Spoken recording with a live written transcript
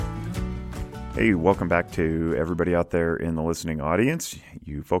Hey, welcome back to everybody out there in the listening audience.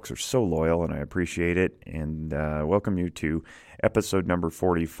 You folks are so loyal, and I appreciate it. And welcome you to episode number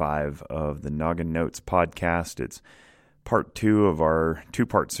 45 of the Noggin Notes podcast. It's part 2 of our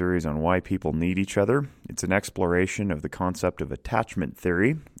 2-part series on why people need each other. It's an exploration of the concept of attachment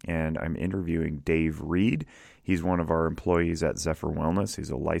theory, and I'm interviewing Dave Reed. He's one of our employees at Zephyr Wellness. He's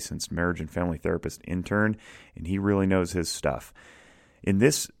a licensed marriage and family therapist intern, and he really knows his stuff. In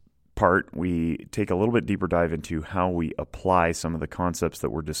this part, we take a little bit deeper dive into how we apply some of the concepts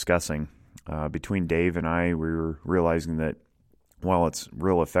that we're discussing. Between Dave and I, we were realizing that while it's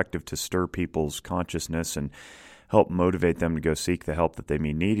real effective to stir people's consciousness and help motivate them to go seek the help that they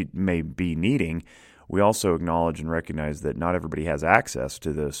may be needing, we also acknowledge and recognize that not everybody has access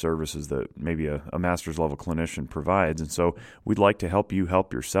to the services that maybe a master's level clinician provides. And so we'd like to help you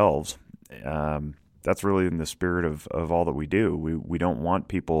help yourselves. That's really in the spirit of all that we do. We don't want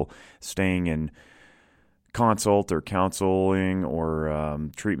people staying in consult or counseling or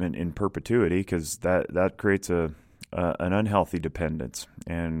treatment in perpetuity, because that creates an unhealthy dependence.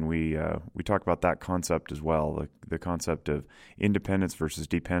 And we talk about that concept as well, the concept of independence versus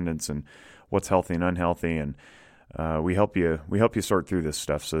dependence and what's healthy and unhealthy. And we help you sort through this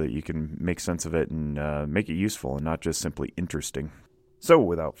stuff so that you can make sense of it and make it useful and not just simply interesting. So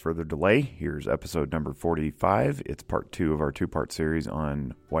without further delay, here's episode number 45. It's part 2 of our 2-part series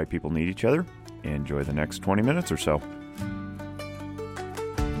on why people need each other. Enjoy the next 20 minutes or so.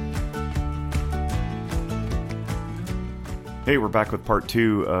 Hey, we're back with part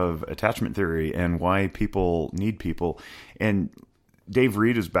 2 of attachment theory and why people need people. And Dave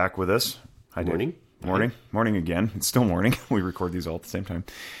Reed is back with us. Hi, Dave. Morning again. It's still morning. We record these all at the same time.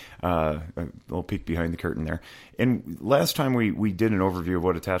 A little peek behind the curtain there. And last time we did an overview of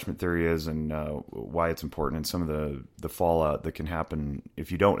what attachment theory is and why it's important and some of the fallout that can happen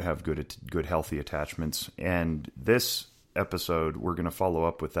if you don't have good healthy attachments. And this episode, we're going to follow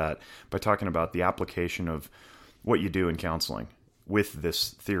up with that by talking about the application of what you do in counseling with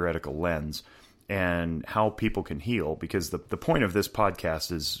this theoretical lens and how people can heal. Because the point of this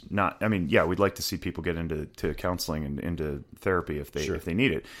podcast is not, we'd like to see people get into counseling and into therapy if they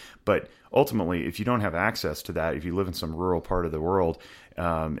need it. But ultimately, if you don't have access to that, if you live in some rural part of the world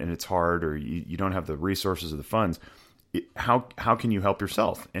and it's hard, or you don't have the resources or the funds, how can you help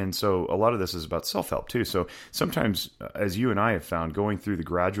yourself? And so a lot of this is about self-help too. So sometimes, as you and I have found, going through the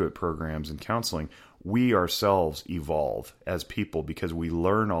graduate programs in counseling, we ourselves evolve as people because we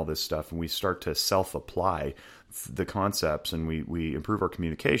learn all this stuff and we start to self-apply the concepts, and we improve our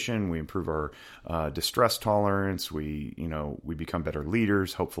communication, we improve our distress tolerance, we become better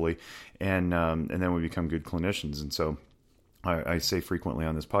leaders, hopefully, and then we become good clinicians. And so I say frequently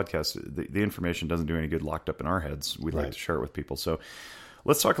on this podcast, the information doesn't do any good locked up in our heads. We'd like to share it with people. So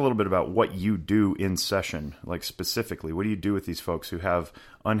let's talk a little bit about what you do in session, like specifically. What do you do with these folks who have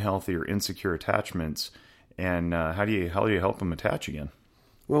unhealthy or insecure attachments, and how do you help them attach again?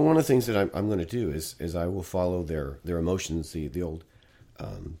 Well, one of the things that I'm going to do is I will follow their emotions. The old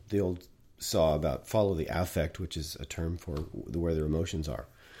saw about follow the affect, which is a term for where their emotions are.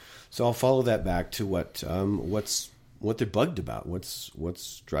 So I'll follow that back to what they're bugged about,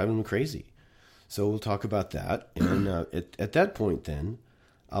 what's driving them crazy. So we'll talk about that, and at that point, then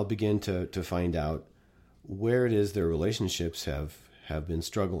I'll begin to find out where it is their relationships have been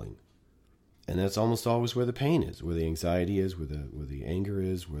struggling. And that's almost always where the pain is, where the anxiety is, where the anger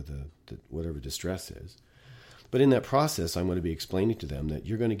is, where the whatever distress is. But in that process, I'm going to be explaining to them that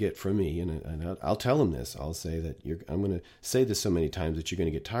you're going to get from me, and I'll tell them this. I'll say that I'm going to say this so many times that you're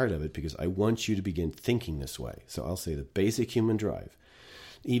going to get tired of it, because I want you to begin thinking this way. So I'll say the basic human drive,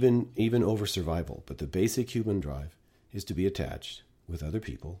 even over survival, but the basic human drive is to be attached with other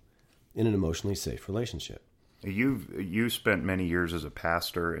people in an emotionally safe relationship. You spent many years as a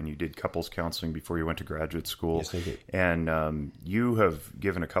pastor, and you did couples counseling before you went to graduate school. Yes, I did. And you have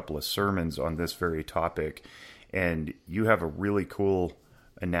given a couple of sermons on this very topic, and you have a really cool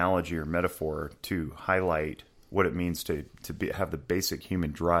analogy or metaphor to highlight what it means to have the basic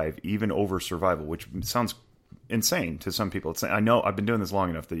human drive, even over survival, which sounds insane to some people. I know I've been doing this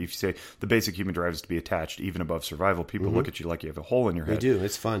long enough that if you say the basic human drive is to be attached even above survival, people look at you like you have a hole in your head. They do.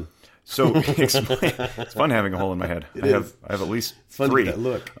 It's fun. So explain, it's fun having a hole in my head. I have at least fun 3. To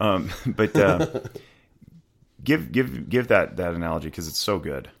look. But give that analogy, because it's so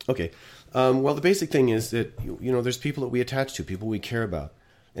good. Okay. Well, the basic thing is that there's people that we attach to, people we care about,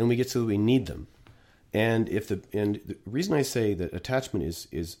 and we get so that we need them. And the reason I say that attachment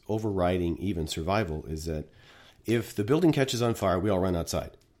is overriding even survival is that if the building catches on fire, we all run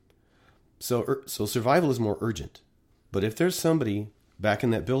outside. So survival is more urgent. But if there's somebody back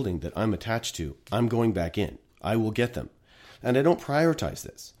in that building that I'm attached to, I'm going back in. I will get them. And I don't prioritize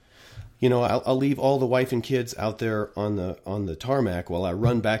this. I'll leave all the wife and kids out there on the tarmac while I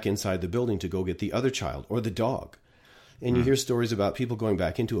run back inside the building to go get the other child or the dog. And you hear stories about people going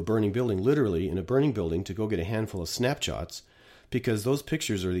back into a burning building, literally in a burning building, to go get a handful of snapshots, because those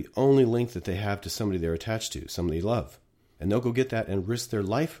pictures are the only link that they have to somebody they're attached to, somebody they love. And they'll go get that and risk their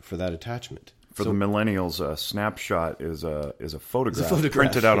life for that attachment. For the millennials, a snapshot is a photograph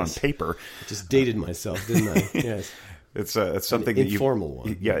printed out on paper. I just dated myself, didn't I? Yes. It's something an informal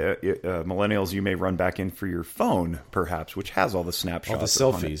one. Yeah, millennials, you may run back in for your phone, perhaps, which has all the snapshots.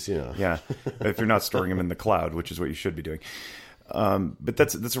 All the selfies, Yeah, if you're not storing them in the cloud, which is what you should be doing. But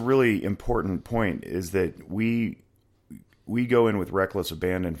that's a really important point, is that we go in with reckless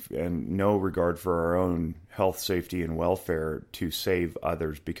abandon and no regard for our own health, safety, and welfare to save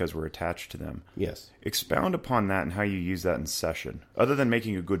others because we're attached to them. Yes. Expound upon that and how you use that in session, other than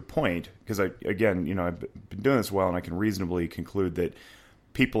making a good point, because I've been doing this a while, and I can reasonably conclude that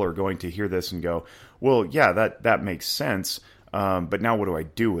people are going to hear this and go, well, yeah, that makes sense, but now what do I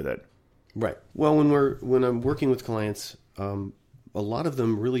do with it? Right. Well, when I'm working with clients, a lot of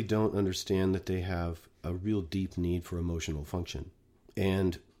them really don't understand that they have a real deep need for emotional function.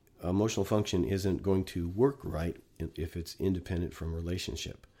 And emotional function isn't going to work right if it's independent from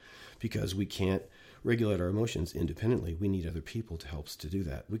relationship, because we can't regulate our emotions independently. We need other people to help us to do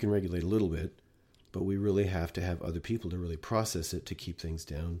that. We can regulate a little bit, but we really have to have other people to really process it, to keep things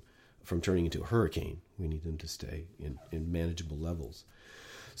down from turning into a hurricane. We need them to stay in manageable levels.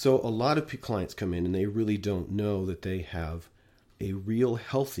 So a lot of clients come in and they really don't know that they have a real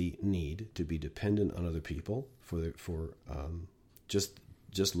healthy need to be dependent on other people for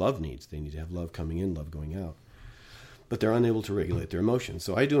just love needs. They need to have love coming in, love going out. But they're unable to regulate their emotions.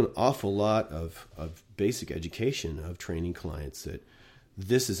 So I do an awful lot of basic education of training clients that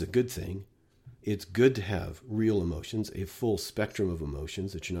this is a good thing. It's good to have real emotions, a full spectrum of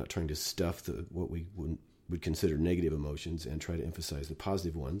emotions, that you're not trying to stuff what we would consider negative emotions and try to emphasize the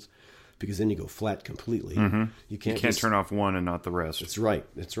positive ones, because then you go flat completely. Mm-hmm. You can't turn off one and not the rest. That's right.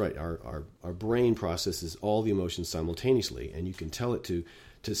 Our brain processes all the emotions simultaneously, and you can tell it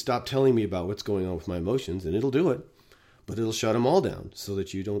to stop telling me about what's going on with my emotions, and it'll do it, but it'll shut them all down so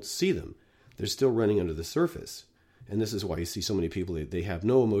that you don't see them. They're still running under the surface. And this is why you see so many people, they have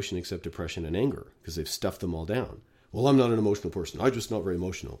no emotion except depression and anger, because they've stuffed them all down. Well, I'm not an emotional person. I'm just not very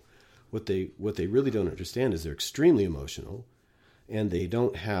emotional. What they really don't understand is they're extremely emotional, and they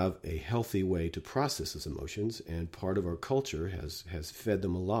don't have a healthy way to process those emotions. And part of our culture has fed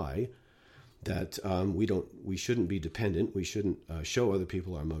them a lie that we shouldn't be dependent. We shouldn't show other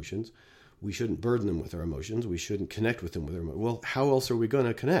people our emotions. We shouldn't burden them with our emotions. We shouldn't connect with them with our emotions. Well, how else are we going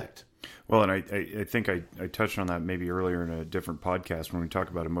to connect? Well, and I think I touched on that maybe earlier in a different podcast when we talk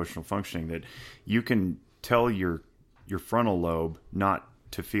about emotional functioning, that you can tell your frontal lobe not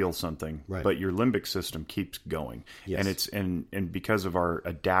to feel something, right, but your limbic system keeps going. Yes. And because of our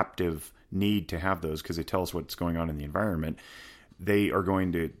adaptive need to have those, because they tell us what's going on in the environment, they're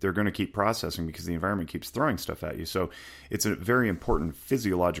going to keep processing because the environment keeps throwing stuff at you. So it's a very important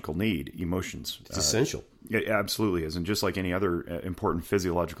physiological need, emotions. It's essential. It absolutely is. And just like any other important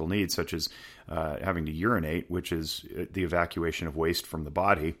physiological need, such as having to urinate, which is the evacuation of waste from the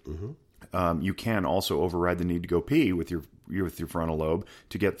body, mm-hmm. You can also override the need to go pee with your frontal lobe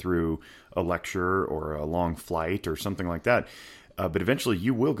to get through a lecture or a long flight or something like that. But eventually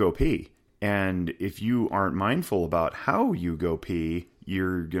you will go pee. And if you aren't mindful about how you go pee,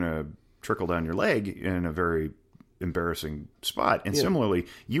 you're going to trickle down your leg in a very embarrassing spot. And similarly,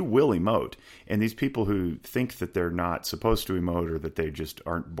 you will emote. And these people who think that they're not supposed to emote, or that they just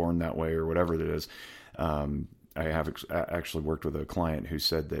aren't born that way, or whatever it is, I have actually worked with a client who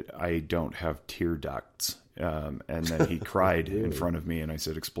said that I don't have tear ducts. And then he cried really? In front of me, and I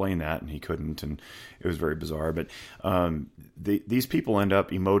said, explain that, and he couldn't, and it was very bizarre. But these people end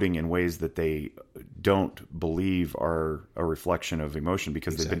up emoting in ways that they don't believe are a reflection of emotion,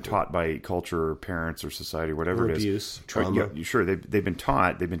 because they've been taught by culture or parents or society or whatever it is. Abuse, trauma. Yeah, sure, they've been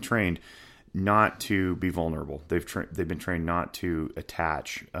taught, they've been trained not to be vulnerable. They've been trained not to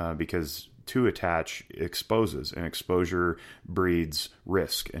attach, because to attach exposes, and exposure breeds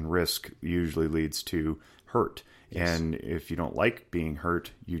risk, and risk usually leads to hurt. Yes. And if you don't like being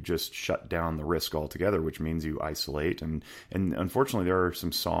hurt, you just shut down the risk altogether, which means you isolate. And unfortunately, there are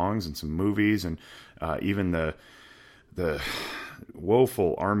some songs and some movies, and even the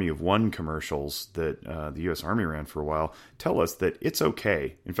woeful Army of One commercials that the U.S. Army ran for a while tell us that it's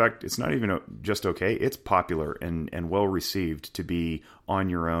okay. In fact, it's not even just okay. It's popular and well received to be on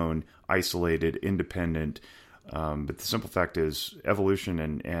your own, isolated, independent, But the simple fact is evolution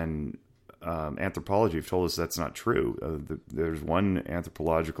and anthropology have told us that's not true. There's one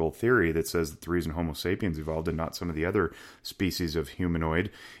anthropological theory that says that the reason Homo sapiens evolved and not some of the other species of humanoid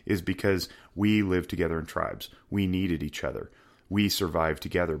is because we lived together in tribes. We needed each other. We survived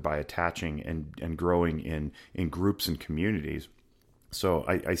together by attaching and growing in groups and communities. So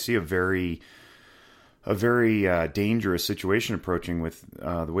I see a very dangerous situation approaching with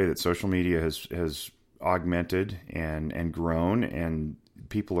the way that social media has augmented and grown, and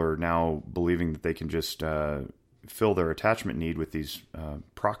people are now believing that they can just fill their attachment need with these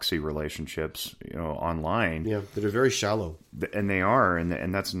proxy relationships, online. Yeah, that are very shallow. And they are,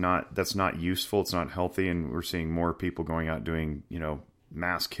 and that's not useful. It's not healthy, and we're seeing more people going out doing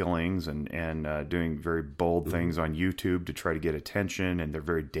mass killings and doing very bold things on YouTube to try to get attention, and they're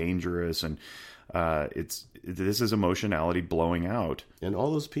very dangerous. And this is emotionality blowing out. And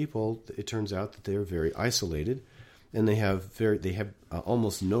all those people, it turns out that they're very isolated, and they have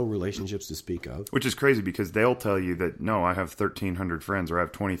almost no relationships to speak of. Which is crazy, because they'll tell you that, no, I have 1,300 friends, or I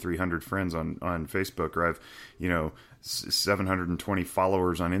have 2,300 friends on Facebook, or I have 720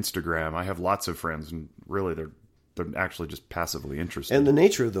 followers on Instagram. I have lots of friends, and really they're actually just passively interested. And the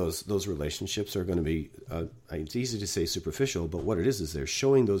nature of those relationships are going to be, it's easy to say superficial, but what it is they're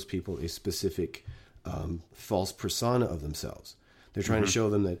showing those people a specific false persona of themselves. They're trying to show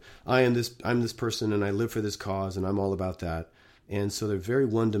them that I'm this person, and I live for this cause, and I'm all about that. And so they're very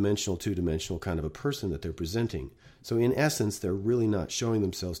one-dimensional, two-dimensional kind of a person that they're presenting. So in essence, they're really not showing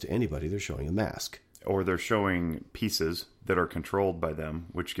themselves to anybody. They're showing a mask. Or they're showing pieces that are controlled by them,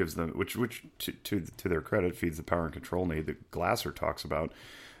 which gives them, which to their credit, feeds the power and control need that Glasser talks about.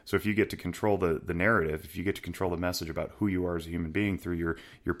 So if you get to control the narrative, if you get to control the message about who you are as a human being through your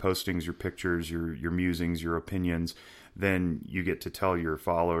postings, your pictures, your musings, your opinions, then you get to tell your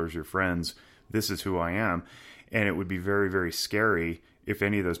followers, your friends, this is who I am. And it would be very, very scary if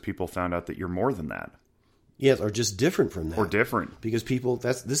any of those people found out that you're more than that. Yes, or just different from that. Or different. Because people,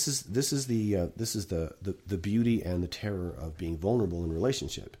 this is the beauty and the terror of being vulnerable in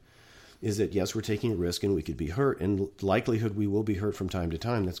relationship. Is that, yes, we're taking a risk and we could be hurt, and likelihood we will be hurt from time to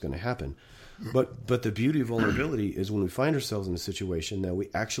time. That's going to happen. But the beauty of vulnerability is when we find ourselves in a situation that we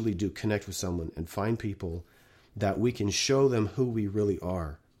actually do connect with someone and find people that we can show them who we really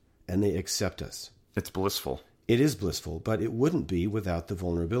are, and they accept us. It's blissful. It is blissful, but it wouldn't be without the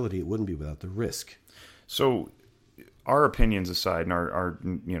vulnerability. It wouldn't be without the risk. So our opinions aside, and our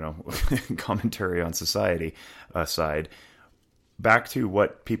commentary on society aside, back to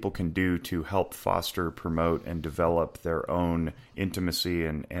what people can do to help foster, promote, and develop their own intimacy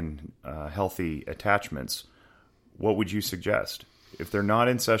and healthy attachments, what would you suggest? If they're not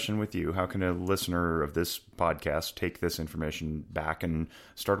in session with you, how can a listener of this podcast take this information back and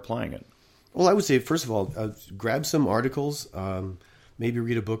start applying it? Well, I would say, first of all, grab some articles, maybe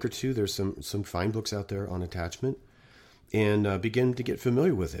read a book or two. There's some fine books out there on attachment, and begin to get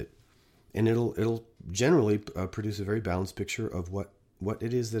familiar with it. And it'll generally produce a very balanced picture of what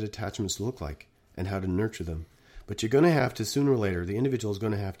it is that attachments look like and how to nurture them. But you're going to have to, sooner or later, the individual is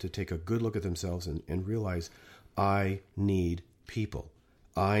going to have to take a good look at themselves and realize, I need people.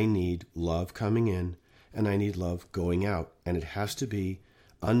 I need love coming in, and I need love going out. And it has to be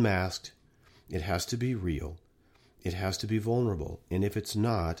unmasked. It has to be real. It has to be vulnerable. And if it's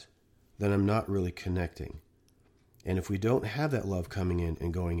not, then I'm not really connecting. And if we don't have that love coming in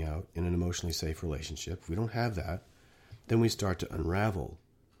and going out in an emotionally safe relationship, if we don't have that, then we start to unravel.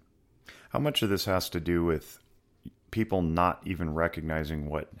 How much of this has to do with people not even recognizing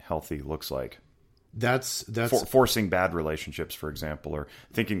what healthy looks like? That's forcing bad relationships, for example, or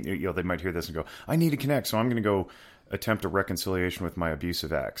thinking, they might hear this and go, I need to connect, so I'm going to go attempt a reconciliation with my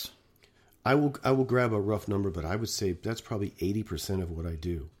abusive ex. I will grab a rough number, but I would say that's probably 80% of what I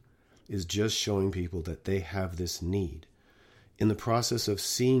do is just showing people that they have this need. In the process of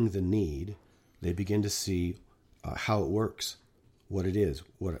seeing the need, they begin to see how it works, what it is,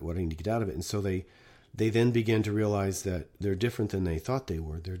 what I need to get out of it. And so they then begin to realize that they're different than they thought they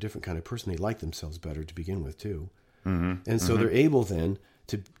were. They're a different kind of person. They like themselves better to begin with, too. Mm-hmm. And so they're able then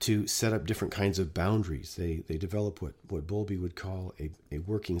to set up different kinds of boundaries. They develop what Bowlby would call a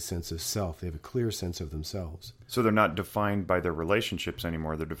working sense of self. They have a clear sense of themselves. So they're not defined by their relationships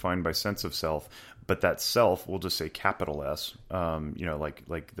anymore. They're defined by sense of self. But that self, we'll just say capital S,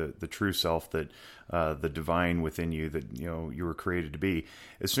 like the true self, that the divine within you that you were created to be.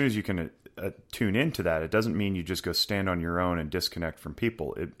 As soon as you can tune into that, it doesn't mean you just go stand on your own and disconnect from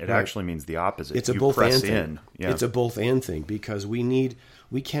people. It right. actually means the opposite. It's a both and thing. Yeah. It's a both and thing, because we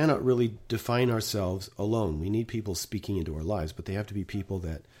cannot really define ourselves alone. We need people speaking into our lives, but they have to be people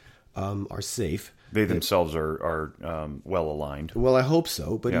that are safe. They themselves are well aligned. Well, I hope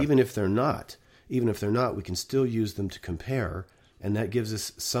so. But Yeah. even if they're not, we can still use them to compare, and that gives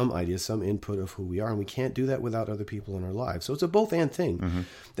us some idea, some input of who we are. And we can't do that without other people in our lives. So it's a both and thing,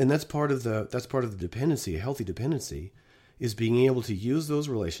 and that's part of the dependency. A healthy dependency is being able to use those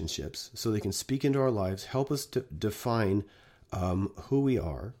relationships so they can speak into our lives, help us to define who we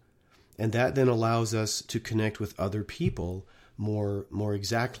are, and that then allows us to connect with other people more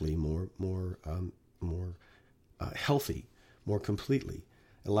exactly, more healthy, more completely.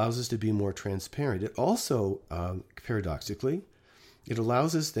 It allows us to be more transparent. It also, paradoxically, it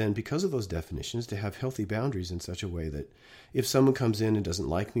allows us then, because of those definitions, to have healthy boundaries in such a way that if someone comes in and doesn't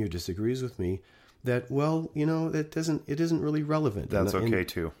like me or disagrees with me, that, well, it isn't really relevant. That's and okay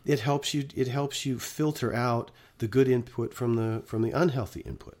too. It helps you filter out the good input from the unhealthy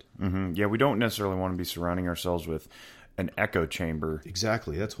input. Mm-hmm. Yeah, we don't necessarily want to be surrounding ourselves with an echo chamber.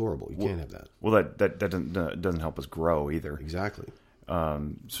 Exactly, that's horrible. You can't have that. Well, that doesn't help us grow either. Exactly.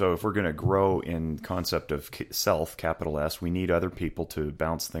 So if we're going to grow in concept of self, capital S, we need other people to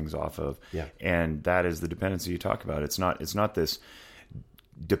bounce things off of. Yeah. And that is the dependency you talk about. It's not this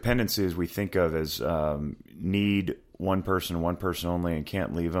dependency as we think of as need one person only and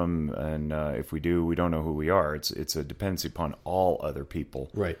can't leave them. And if we do, we don't know who we are. It's a dependency upon all other people.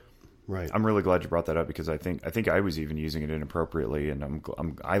 Right. Right. I'm really glad you brought that up because I think I was even using it inappropriately, and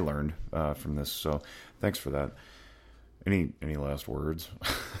I learned from this. So thanks for that. Any last words?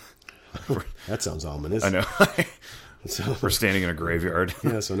 That sounds ominous. I know. So, we're standing in a graveyard.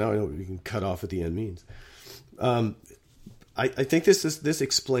 Yeah, so now I know what we can cut off at the end means. I think this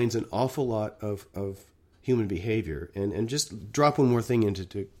explains an awful lot of human behavior, and just drop one more thing into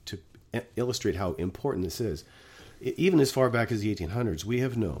to illustrate how important this is. Even as far back as the 1800s, we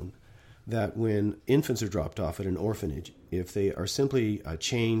have known that when infants are dropped off at an orphanage, if they are simply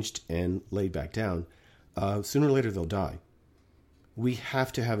changed and laid back down, sooner or later they'll die. We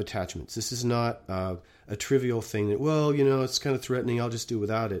have to have attachments. This is not a trivial thing that, well, it's kind of threatening, I'll just do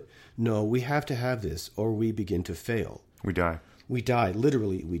without it. No, we have to have this or we begin to fail. We die. We die.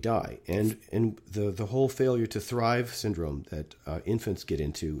 Literally, we die. And the whole failure to thrive syndrome that infants get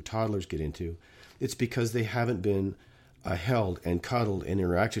into, toddlers get into, it's because they haven't been held and cuddled and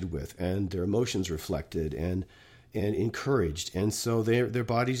interacted with, and their emotions reflected and encouraged. And so their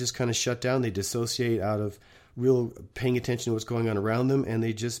bodies just kind of shut down. They dissociate out of real paying attention to what's going on around them, and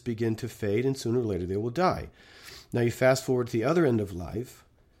they just begin to fade, and sooner or later they will die. Now you fast forward to the other end of life,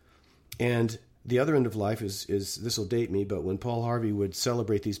 and the other end of life is this will date me, but when Paul Harvey would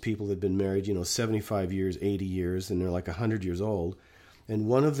celebrate these people that had been married, 75 years, 80 years, and they're like 100 years old, and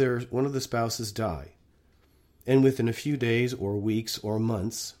one of the spouses die. And within a few days or weeks or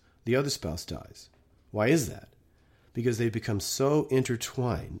months, the other spouse dies. Why is that? Because they've become so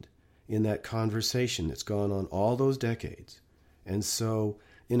intertwined in that conversation that's gone on all those decades, and so,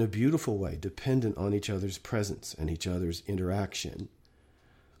 in a beautiful way, dependent on each other's presence and each other's interaction,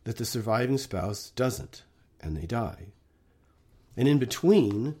 that the surviving spouse doesn't, and they die. And in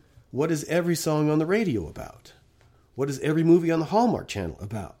between, what is every song on the radio about? What is every movie on the Hallmark Channel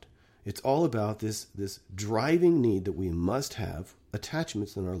about? It's all about this driving need that we must have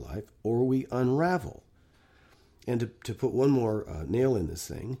attachments in our life or we unravel. And to put one more nail in this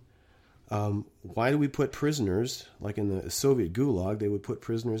thing, why do we put prisoners, like in the Soviet Gulag, they would put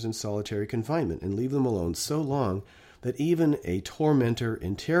prisoners in solitary confinement and leave them alone so long that even a tormentor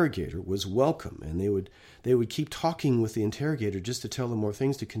interrogator was welcome, and they would keep talking with the interrogator just to tell them more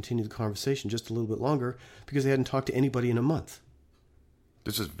things to continue the conversation just a little bit longer because they hadn't talked to anybody in a month.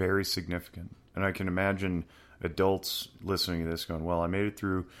 This is very significant, and I can imagine adults listening to this going, well, I made it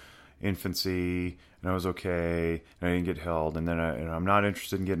through infancy, and I was okay, and I didn't get held, and then I'm not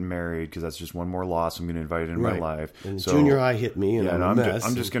interested in getting married because that's just one more loss I'm going to invite into my life. And so, junior high hit me, and I'm a mess.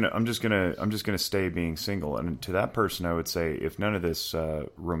 I'm just gonna stay being single. And to that person, I would say, if none of this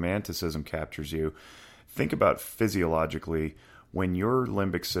romanticism captures you, think about physiologically when your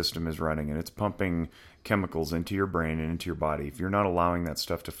limbic system is running and it's pumping chemicals into your brain and into your body. If you're not allowing that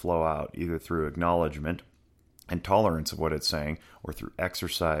stuff to flow out, either through acknowledgement and tolerance of what it's saying, or through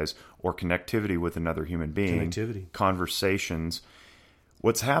exercise or connectivity with another human being, conversations,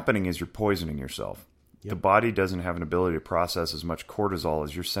 what's happening is you're poisoning yourself. Yep. The body doesn't have an ability to process as much cortisol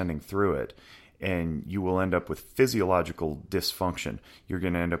as you're sending through it, and you will end up with physiological dysfunction. You're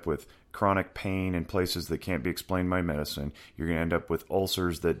going to end up with chronic pain in places that can't be explained by medicine. You're going to end up with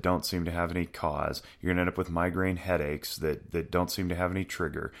ulcers that don't seem to have any cause. You're going to end up with migraine headaches that don't seem to have any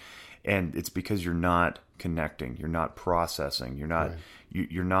trigger. And it's because you're not connecting, you're not processing, you're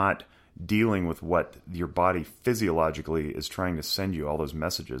not dealing with what your body physiologically is trying to send you, all those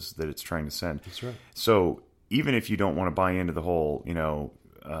messages that it's trying to send. That's right. So even if you don't want to buy into the whole,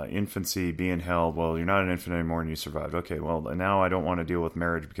 infancy, being held, well, you're not an infant anymore and you survived. Okay, well, now I don't want to deal with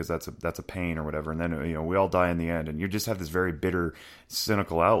marriage because that's a pain or whatever. And then, we all die in the end. And you just have this very bitter,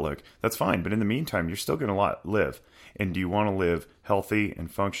 cynical outlook. That's fine. But in the meantime, you're still going to live. And do you want to live healthy and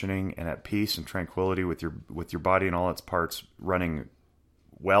functioning and at peace and tranquility with your body and all its parts running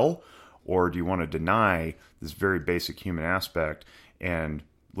well? Or do you want to deny this very basic human aspect and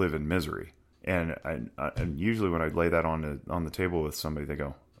live in misery? And and usually when I lay that on the table with somebody, they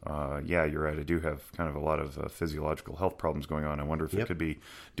go, yeah, you're right. I do have kind of a lot of physiological health problems going on. I wonder if it could be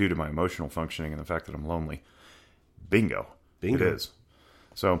due to my emotional functioning and the fact that I'm lonely. Bingo. It is.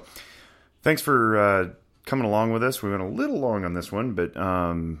 So thanks for coming along with us. We went a little long on this one, but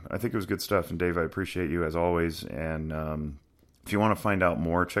I think it was good stuff. And Dave, I appreciate you as always. And if you want to find out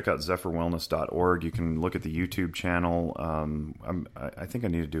more, check out zephyrwellness.org. You can look at the YouTube channel. I think I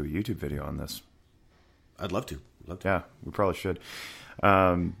need to do a YouTube video on this. I'd love to. Yeah, we probably should.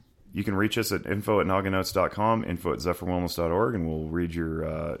 You can reach us at info@nogginotes.com, info@zephyrwellness.org, and we'll read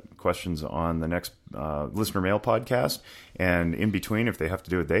your questions on the next listener mail podcast. And in between, if they have to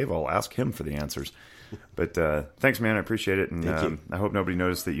do with Dave, I'll ask him for the answers. But thanks, man. I appreciate it. And Thank you. I hope nobody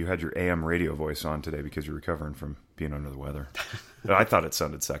noticed that you had your AM radio voice on today because you're recovering from being under the weather. I thought it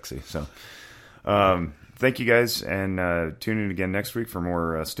sounded sexy. So thank you, guys. And tune in again next week for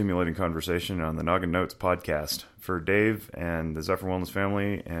more stimulating conversation on the Noggin Notes podcast. For Dave and the Zephyr Wellness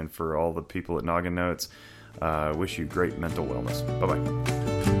family and for all the people at Noggin Notes, wish you great mental wellness.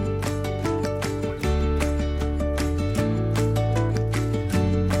 Bye-bye.